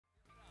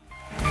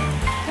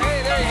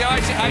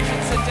I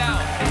should sit down.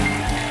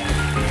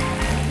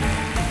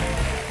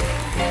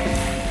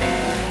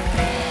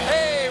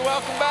 Hey,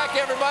 welcome back,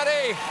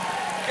 everybody.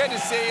 Good to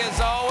see you, as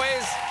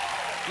always.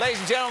 Ladies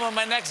and gentlemen,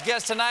 my next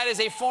guest tonight is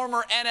a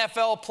former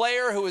NFL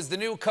player who is the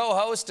new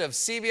co-host of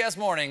CBS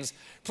Mornings.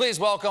 Please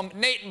welcome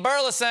Nate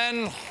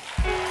Burleson.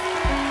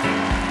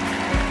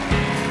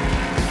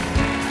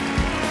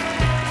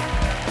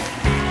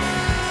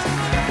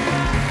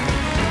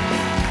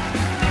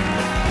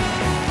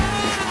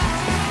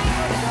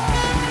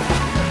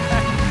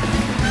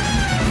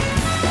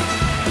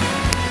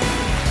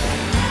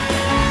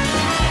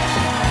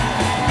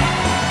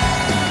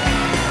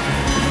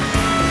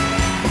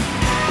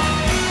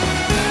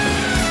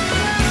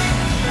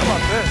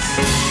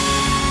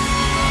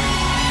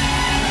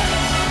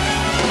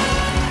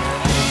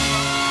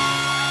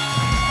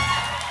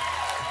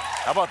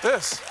 How about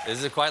this? This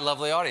is a quite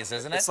lovely audience,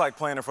 isn't it? It's like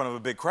playing in front of a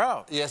big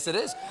crowd. Yes, it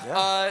is.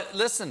 Yeah.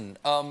 Listen,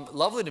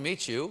 lovely to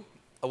meet you.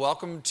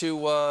 Welcome to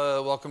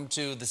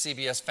the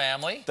CBS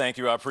family. Thank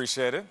you, I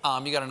appreciate it.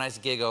 You got a nice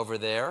gig over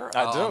there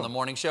I do. on the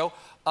morning show.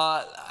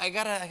 I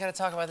gotta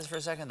talk about this for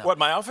a second, though. What,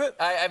 my outfit?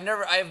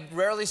 I've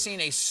rarely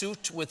seen a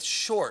suit with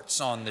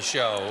shorts on the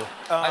show.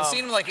 I've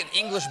seen them like in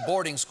English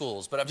boarding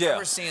schools, but I've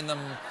never seen them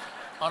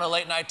on a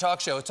late-night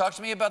talk show. Talk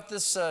to me about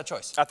this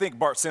choice. I think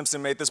Bart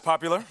Simpson made this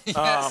popular.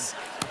 Yes.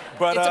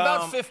 But, it's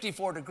about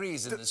 54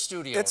 degrees in the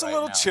studio. It's a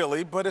little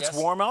chilly, but it's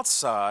warm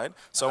outside,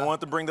 so I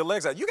wanted to bring the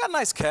legs out. You got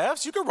nice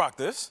calves. You can rock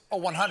this.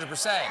 Oh,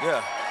 100%.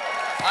 Yeah.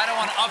 I don't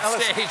want to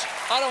upstage.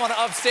 I don't want to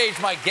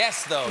upstage my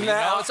guests, though. You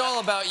know, it's all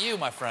about you,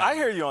 my friend. I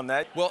hear you on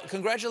that. Well,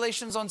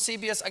 congratulations on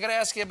CBS. I got to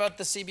ask you about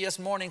the CBS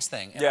Mornings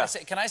thing.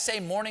 Can I say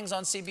mornings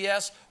on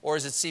CBS, or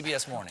is it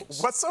CBS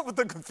Mornings? What's up with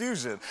the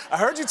confusion? I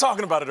heard you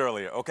talking about it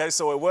earlier. Okay,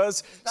 so it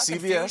was Not CBS.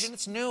 Confusion.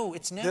 It's new.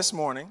 It's new. This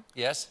morning.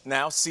 Yes.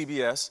 Now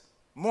CBS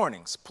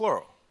Mornings,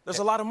 plural. There's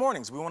a lot of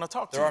mornings we want to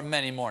talk to you. There are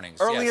many mornings.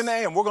 Early in the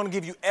AM, we're going to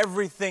give you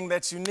everything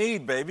that you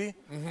need, baby.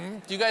 Mm-hmm.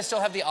 Do you guys still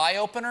have the eye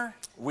opener?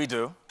 We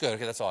do. Good.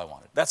 Okay, that's all I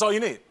wanted. That's all you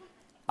need.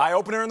 Eye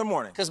opener in the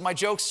morning. Because my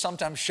jokes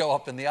sometimes show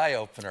up in the eye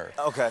opener.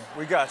 Okay,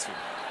 we got you.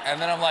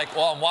 And then I'm like,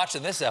 well, I'm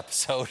watching this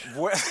episode.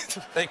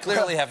 They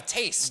clearly have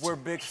taste. We're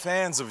big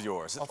fans of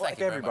yours. Well,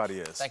 like everybody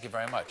is. Thank you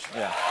very much.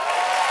 Yeah.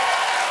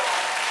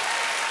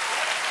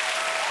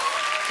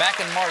 Back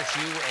in March,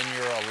 you and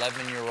your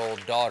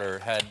 11-year-old daughter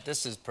had,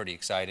 this is pretty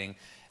exciting.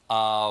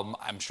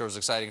 I'm sure it was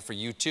exciting for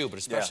you too, but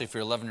especially for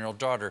your 11-year-old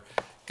daughter,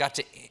 got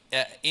to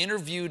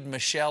interviewed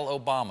Michelle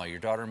Obama, your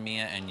daughter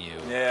Mia, and you.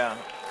 Yeah.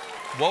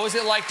 What was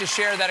it like to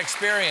share that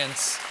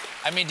experience?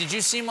 I mean, did you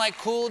seem like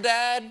cool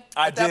dad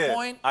at that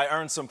point? I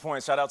earned some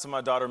points. Shout out to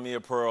my daughter, Mia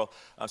Pearl.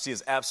 She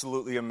is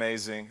absolutely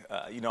amazing.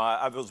 You know,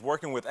 I was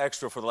working with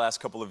Extra for the last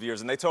couple of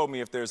years, and they told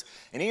me if there's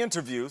any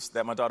interviews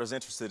that my daughter's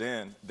interested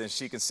in, then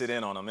she can sit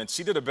in on them. And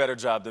she did a better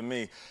job than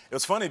me. It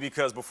was funny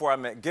because before I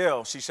met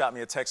Gail, she shot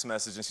me a text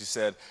message, and she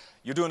said,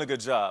 "You're doing a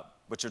good job,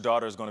 but your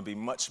daughter is going to be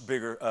much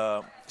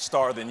bigger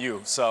star than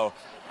you." So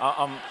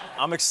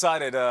I'm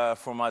excited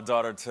for my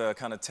daughter to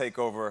kind of take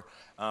over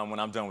when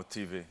I'm done with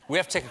TV. We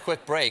have to take a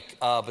quick break,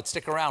 but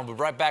stick around. We'll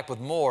be right back with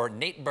more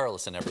Nate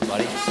Burleson,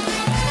 everybody.